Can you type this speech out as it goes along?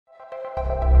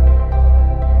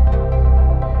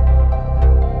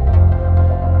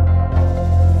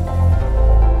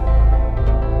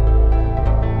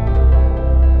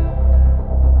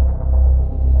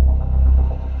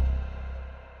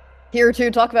Here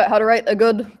to talk about how to write a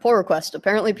good pull request.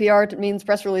 Apparently PR means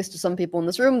press release to some people in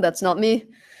this room. That's not me.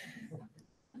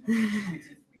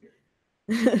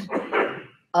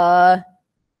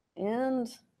 And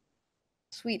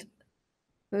sweet.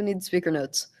 Who needs speaker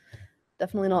notes?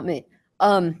 Definitely not me.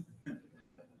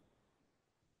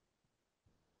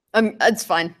 It's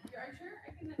fine.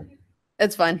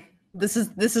 It's fine. This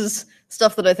is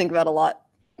stuff that I think about a lot.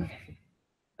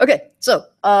 Okay, so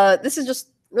this is just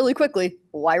really quickly,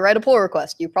 why write a pull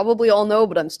request? You probably all know,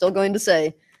 but I'm still going to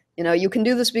say, you can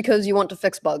do this because you want to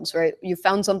fix bugs, right? You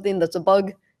found something that's a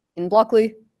bug in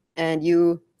Blockly, and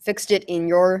you fixed it in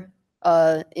your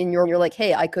you're like,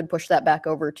 hey, I could push that back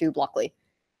over to Blockly.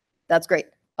 That's great.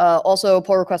 Also,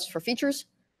 pull requests for features.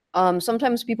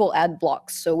 Sometimes people add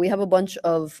blocks. So we have a bunch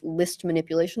of list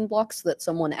manipulation blocks that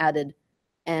someone added.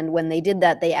 And when they did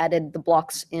that, they added the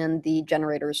blocks and the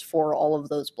generators for all of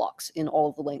those blocks in all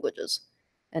of the languages.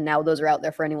 And now those are out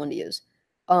there for anyone to use.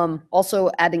 Also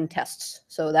adding tests.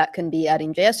 So that can be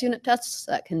adding JS unit tests.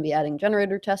 That can be adding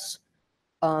generator tests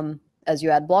as you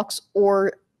add blocks.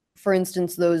 Or, for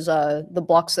instance, those the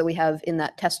blocks that we have in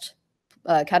that test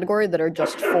category that are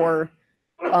just for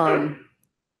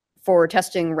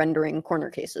testing rendering corner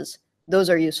cases.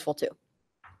 Those are useful too.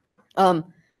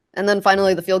 And then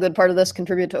finally, the feel-good part of this,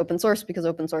 contribute to open source, because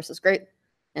open source is great,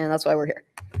 and that's why we're here.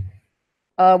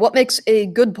 What makes a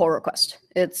good pull request?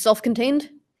 It's self-contained,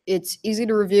 it's easy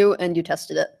to review, and you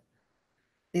tested it.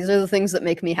 These are the things that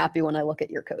make me happy when I look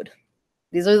at your code.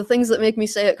 These are the things that make me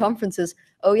say at conferences,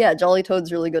 oh yeah, Jolly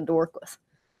Toad's really good to work with.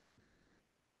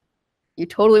 You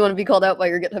totally want to be called out by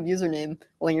your GitHub username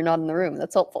when you're not in the room.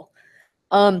 That's helpful.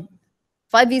 5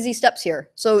 easy steps here.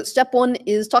 So step 1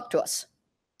 is talk to us.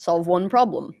 Solve one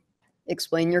problem.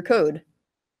 Explain your code.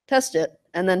 Test it.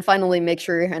 And then finally, make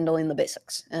sure you're handling the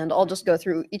basics. And I'll just go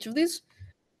through each of these.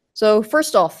 So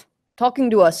first off, talking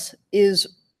to us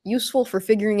is useful for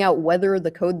figuring out whether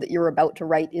the code that you're about to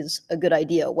write is a good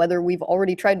idea, whether we've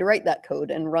already tried to write that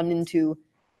code and run into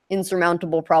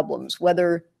insurmountable problems,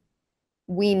 whether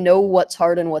we know what's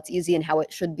hard and what's easy and how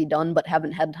it should be done, but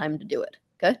haven't had time to do it,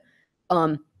 okay?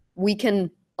 We can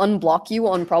unblock you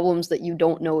on problems that you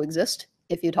don't know exist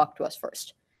if you talk to us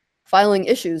first. Filing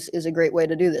issues is a great way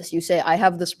to do this. You say, I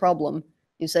have this problem.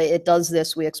 You say, it does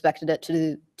this. We expected it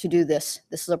to do this.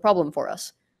 This is a problem for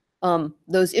us.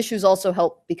 Those issues also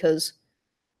help because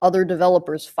other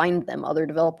developers find them. Other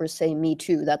developers say, me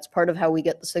too. That's part of how we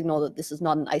get the signal that this is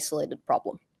not an isolated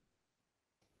problem.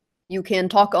 You can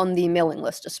talk on the mailing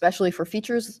list, especially for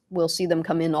features. We'll see them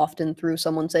come in often through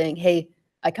someone saying, hey,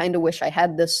 I kind of wish I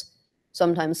had this.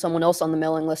 Sometimes someone else on the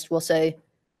mailing list will say,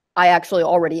 I actually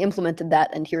already implemented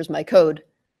that and here's my code.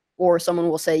 Or someone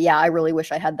will say, yeah, I really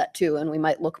wish I had that too. And we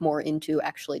might look more into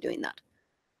actually doing that.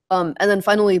 And then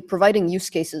finally, providing use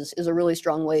cases is a really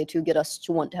strong way to get us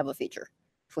to want to have a feature.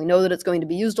 If we know that it's going to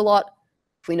be used a lot,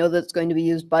 if we know that it's going to be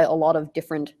used by a lot of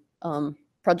different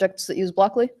projects that use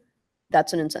Blockly,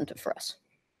 that's an incentive for us.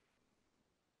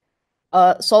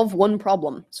 Solve one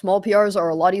problem. Small PRs are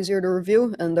a lot easier to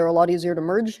review, and they're a lot easier to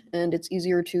merge, and it's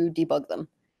easier to debug them.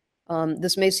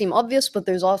 This may seem obvious, but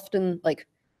there's often, like,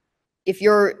 if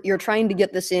you're trying to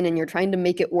get this in and you're trying to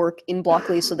make it work in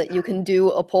Blockly so that you can do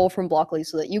a pull from Blockly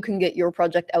so that you can get your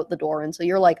project out the door, and so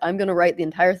you're like, I'm going to write the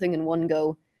entire thing in one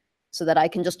go so that I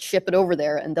can just ship it over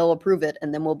there and they'll approve it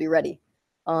and then we'll be ready.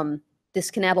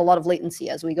 This can add a lot of latency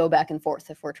as we go back and forth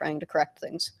if we're trying to correct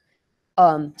things.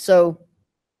 So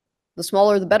the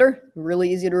smaller the better.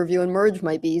 Really easy to review and merge.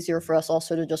 Might be easier for us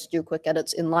also to just do quick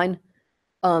edits in line.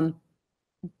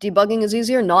 Debugging is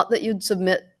easier. Not that you'd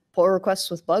submit pull requests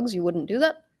with bugs. You wouldn't do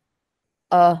that.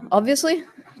 Obviously,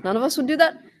 none of us would do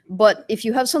that. But if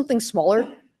you have something smaller,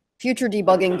 future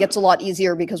debugging gets a lot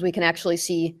easier because we can actually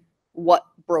see what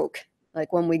broke,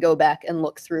 like when we go back and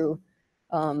look through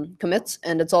commits.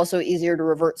 And it's also easier to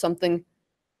revert something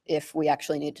if we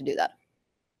actually need to do that.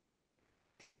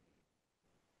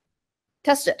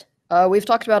 Test it. We've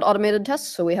talked about automated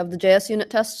tests. So we have the JS unit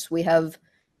tests. We have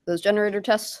those generator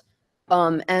tests.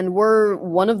 And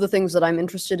one of the things that I'm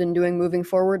interested in doing moving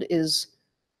forward is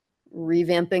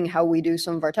revamping how we do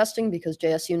some of our testing, because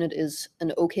JS unit is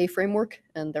an okay framework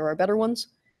and there are better ones.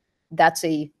 That's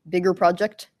a bigger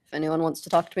project. If anyone wants to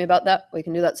talk to me about that, we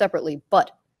can do that separately.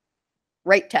 But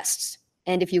write tests.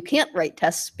 And if you can't write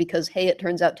tests because, hey, it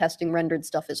turns out testing rendered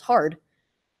stuff is hard,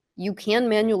 you can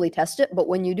manually test it. But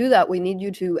when you do that, we need you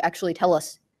to actually tell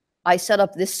us, I set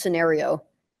up this scenario,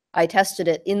 I tested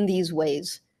it in these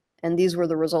ways, and these were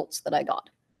the results that I got.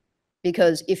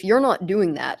 Because if you're not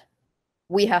doing that,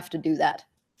 we have to do that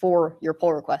for your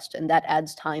pull request, and that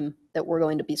adds time that we're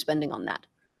going to be spending on that.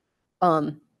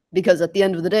 because at the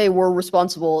end of the day, we're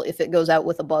responsible if it goes out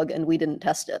with a bug and we didn't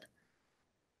test it.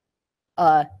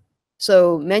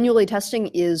 So manually testing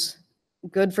is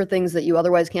good for things that you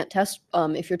otherwise can't test.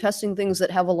 If you're testing things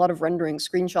that have a lot of rendering,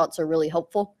 screenshots are really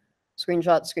helpful.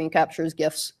 Screenshots, screen captures,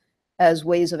 GIFs, as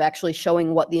ways of actually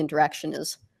showing what the interaction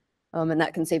is. And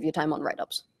that can save you time on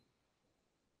write-ups.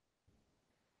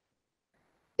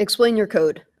 Explain your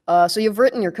code. So you've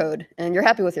written your code, and you're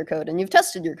happy with your code, and you've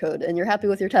tested your code, and you're happy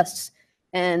with your tests,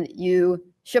 and you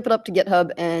ship it up to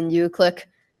GitHub, and you click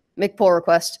make pull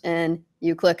request, and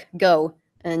you click go,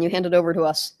 and you hand it over to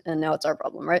us, and now it's our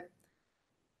problem, right?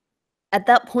 At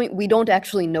that point, we don't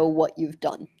actually know what you've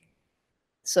done.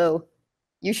 So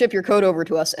you ship your code over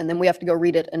to us, and then we have to go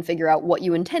read it and figure out what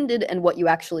you intended and what you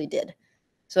actually did.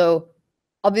 So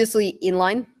obviously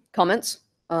inline comments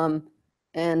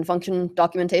and function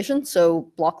documentation.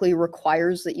 So Blockly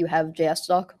requires that you have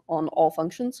JSDoc on all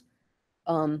functions.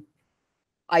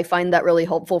 I find that really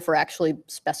helpful for actually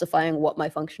specifying what my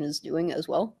function is doing as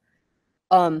well.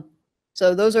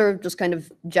 So those are just kind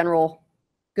of general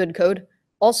good code.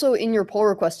 Also in your pull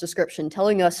request description,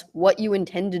 telling us what you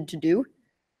intended to do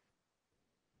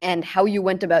and how you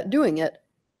went about doing it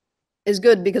is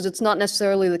good, because it's not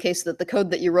necessarily the case that the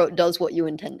code that you wrote does what you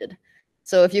intended.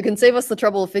 So if you can save us the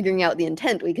trouble of figuring out the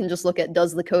intent, we can just look at,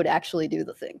 does the code actually do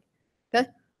the thing? Okay.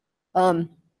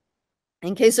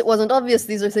 In case it wasn't obvious,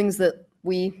 these are things that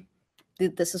we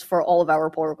did. This is for all of our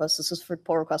pull requests. This is for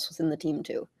pull requests within the team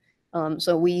too.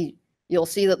 So you'll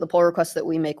see that the pull requests that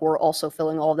we make, we're also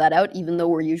filling all of that out, even though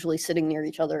we're usually sitting near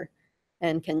each other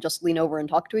and can just lean over and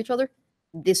talk to each other.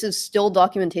 This is still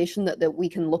documentation that we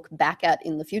can look back at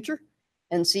in the future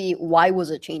and see, why was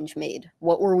a change made?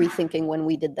 What were we thinking when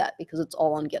we did that? Because it's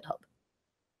all on GitHub.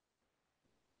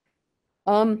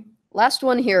 Last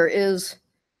one here is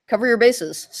cover your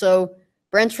bases. So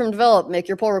branch from develop, make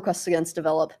your pull requests against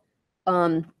develop.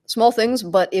 Small things,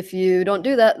 but if you don't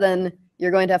do that, then you're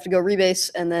going to have to go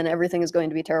rebase, and then everything is going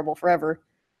to be terrible forever.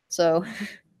 So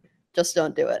just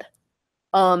don't do it.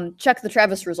 Check the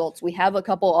Travis results. We have a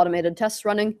couple automated tests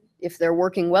running. If they're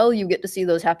working well, you get to see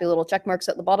those happy little check marks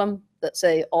at the bottom that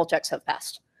say all checks have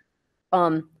passed.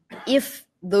 If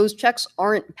those checks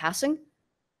aren't passing,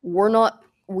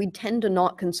 we tend to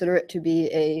not consider it to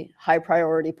be a high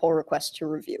priority pull request to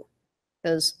review,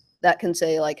 because that can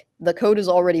say, like, the code is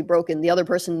already broken. The other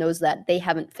person knows that. They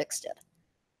haven't fixed it,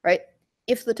 right?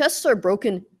 If the tests are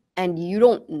broken and you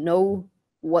don't know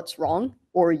what's wrong,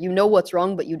 or you know what's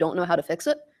wrong, but you don't know how to fix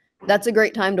it, that's a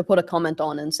great time to put a comment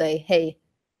on and say, hey,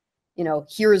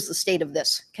 here is the state of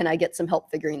this. Can I get some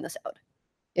help figuring this out?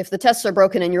 If the tests are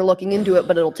broken and you're looking into it,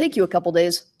 but it'll take you a couple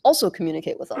days, also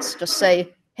communicate with us. Just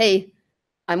say, hey,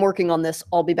 I'm working on this.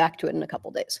 I'll be back to it in a couple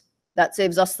days. That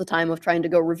saves us the time of trying to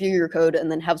go review your code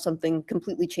and then have something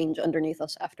completely change underneath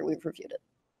us after we've reviewed it.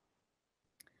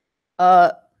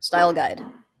 Style guide.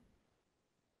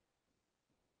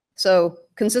 So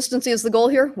consistency is the goal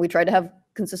here. We try to have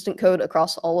consistent code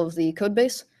across all of the code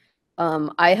base.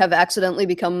 I have accidentally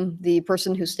become the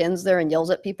person who stands there and yells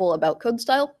at people about code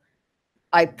style.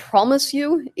 I promise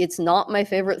you it's not my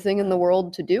favorite thing in the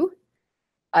world to do.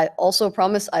 I also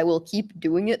promise I will keep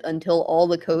doing it until all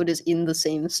the code is in the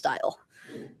same style.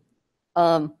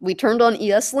 We turned on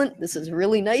ESLint. This is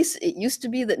really nice. It used to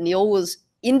be that Neil was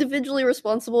individually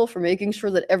responsible for making sure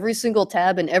that every single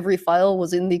tab in every file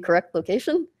was in the correct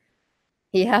location.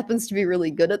 He happens to be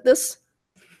really good at this,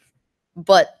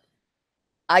 but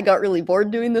I got really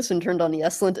bored doing this and turned on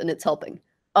ESLint, and it's helping.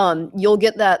 You'll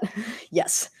get that.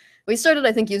 Yes. We started,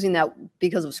 I think, using that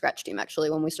because of Scratch Team, actually,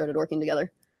 when we started working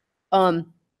together.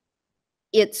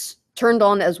 It's turned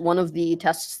on as one of the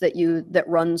tests that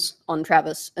runs on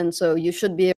Travis, and so you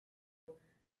should be able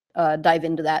to dive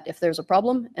into that if there's a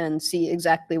problem and see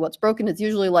exactly what's broken. It's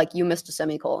usually like you missed a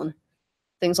semicolon,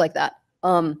 things like that.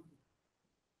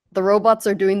 The robots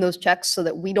are doing those checks so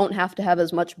that we don't have to have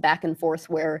as much back and forth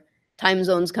where time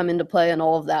zones come into play and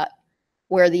all of that,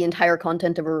 where the entire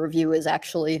content of a review is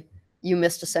actually, you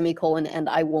missed a semicolon and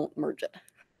I won't merge it,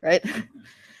 right?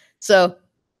 So,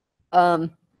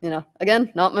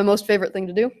 again, not my most favorite thing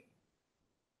to do.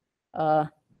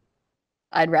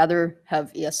 I'd rather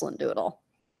have ESLint do it all.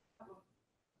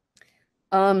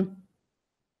 I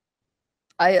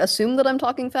assume that I'm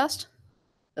talking fast.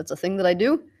 That's a thing that I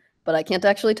do, but I can't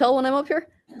actually tell when I'm up here.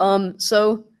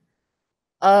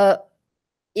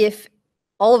 If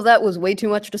all of that was way too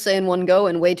much to say in one go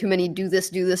and way too many do this,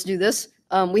 do this, do this,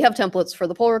 we have templates for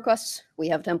the pull requests. We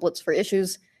have templates for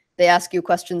issues. They ask you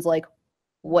questions like,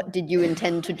 what did you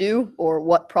intend to do? Or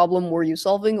what problem were you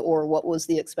solving? Or what was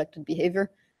the expected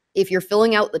behavior? If you're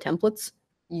filling out the templates,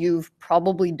 you've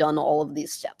probably done all of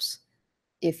these steps.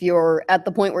 if you're at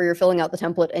the point where you're filling out the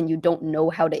template and you don't know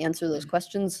how to answer those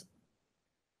questions,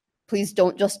 please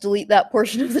don't just delete that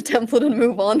portion of the template and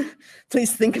move on.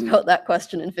 Please think about that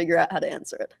question and figure out how to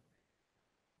answer it.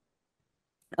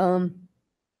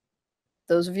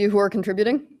 Those of you who are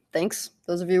contributing, thanks.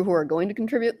 Those of you who are going to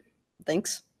contribute,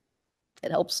 thanks.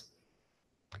 It helps.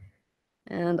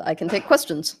 And I can take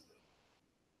questions.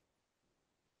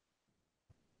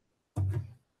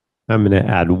 I'm going to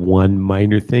add one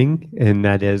minor thing, and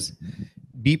that is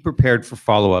be prepared for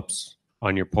follow-ups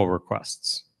on your pull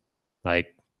requests.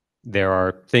 Like, there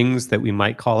are things that we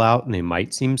might call out and they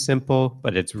might seem simple,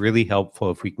 but it's really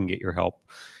helpful if we can get your help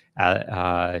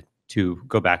to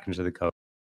go back into the code,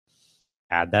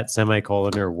 add that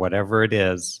semicolon or whatever it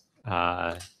is,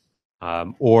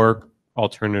 or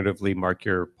alternatively mark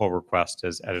your pull request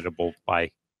as editable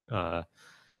by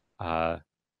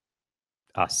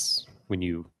us when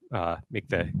you make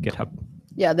the GitHub.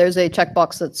 Yeah, there's a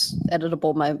checkbox that's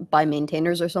editable by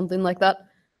maintainers or something like that.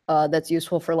 That's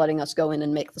useful for letting us go in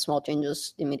and make the small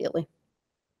changes immediately.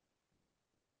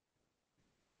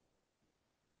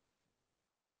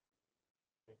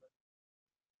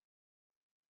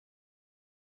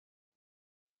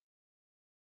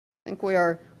 I think we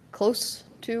are close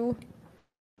to.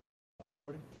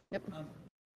 Yep.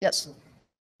 Yes.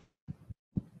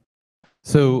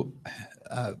 So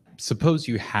suppose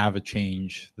you have a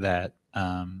change that,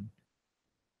 I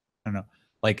don't know,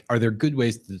 like, are there good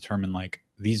ways to determine, like,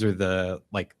 these are the,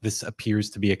 like, this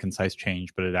appears to be a concise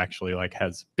change, but it actually, like,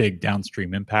 has big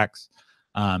downstream impacts?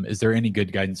 Is there any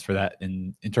good guidance for that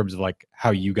in terms of, like, how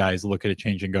you guys look at a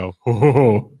change and go,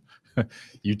 oh,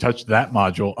 you touched that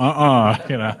module,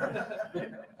 you know?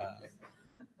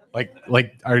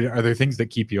 Like, are there things that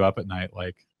keep you up at night?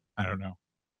 Like, I don't know.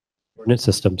 Coordinate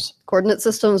systems. Coordinate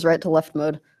systems, right to left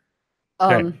mode.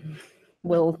 Okay.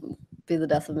 Will be the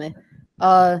death of me.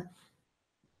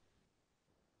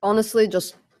 Honestly,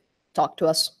 just talk to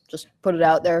us. Just put it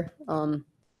out there. The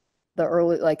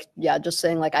early, like, yeah, just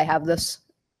saying, like, I have this,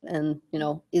 and, you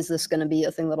know, is this going to be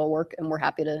a thing that'll work? And we're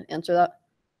happy to answer that.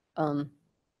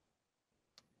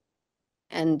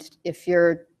 And if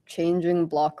you're changing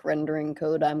block rendering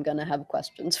code, I'm going to have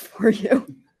questions for you.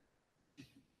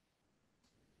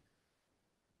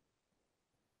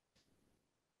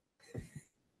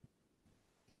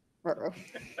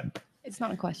 It's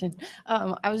not a question.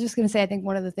 I was just going to say, I think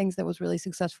one of the things that was really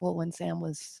successful when Sam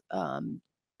was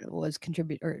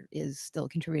is still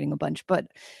contributing a bunch, but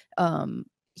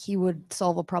he would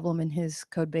solve a problem in his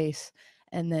code base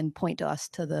and then point to us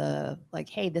to the, like,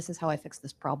 hey, this is how I fixed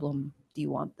this problem. Do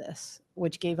you want this?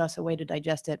 Which gave us a way to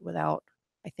digest it without,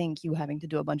 I think, you having to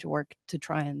do a bunch of work to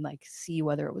try and, like, see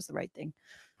whether it was the right thing.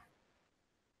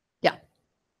 Yeah.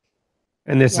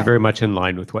 And this Yeah. is very much in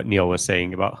line with what Neil was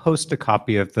saying about host a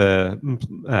copy of the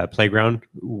playground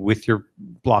with your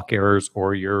block errors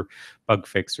or your bug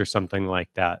fix or something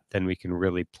like that. Then we can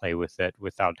really play with it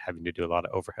without having to do a lot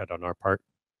of overhead on our part.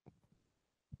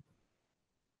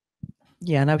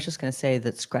 Yeah, and I was just going to say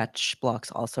that Scratch Blocks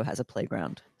also has a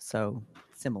playground, so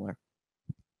similar.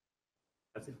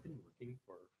 Has it been working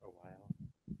for a while?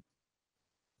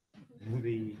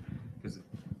 Because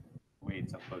the way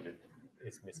it's uploaded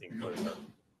is missing closure.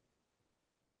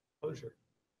 Closure.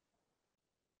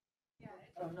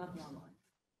 Oh, not online.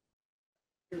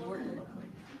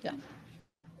 Yeah.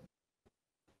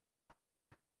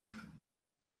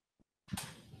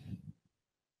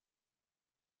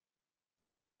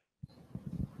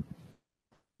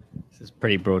 This is a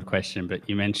pretty broad question, but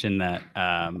you mentioned that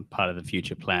part of the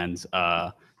future plans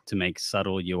are to make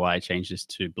subtle UI changes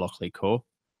to Blockly Core.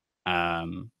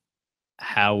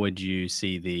 How would you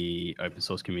see the open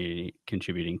source community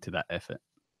contributing to that effort?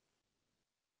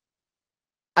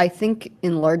 I think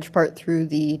in large part through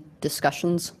the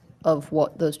discussions of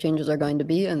what those changes are going to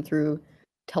be and through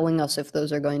telling us if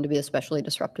those are going to be especially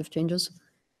disruptive changes.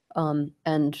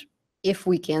 And if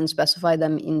we can specify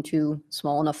them into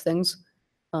small enough things,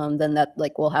 then that,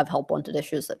 like, will have help wanted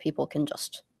issues that people can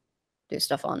just do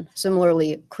stuff on.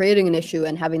 Similarly, creating an issue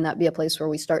and having that be a place where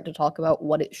we start to talk about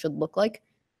what it should look like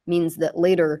means that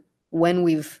later, when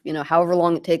we've, you know, however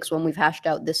long it takes, when we've hashed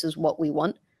out this is what we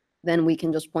want, then we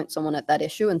can just point someone at that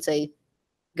issue and say,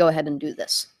 go ahead and do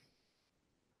this.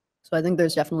 So I think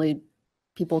there's definitely,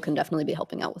 people can definitely be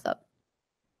helping out with that.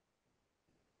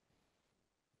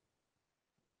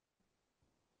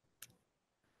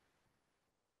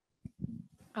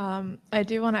 I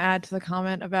do want to add to the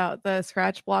comment about the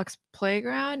Scratch Blocks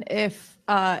playground. If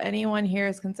anyone here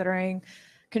is considering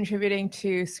contributing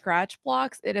to Scratch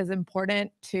Blocks, it is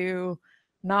important to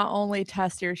not only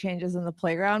test your changes in the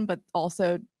playground, but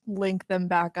also link them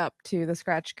back up to the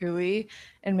Scratch GUI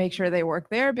and make sure they work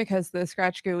there, because the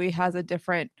Scratch GUI has a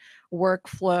different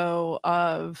workflow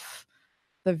of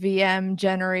the VM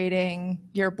generating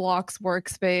your blocks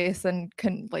workspace and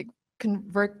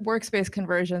workspace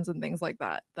conversions and things like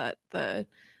that that the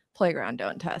playground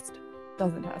doesn't test.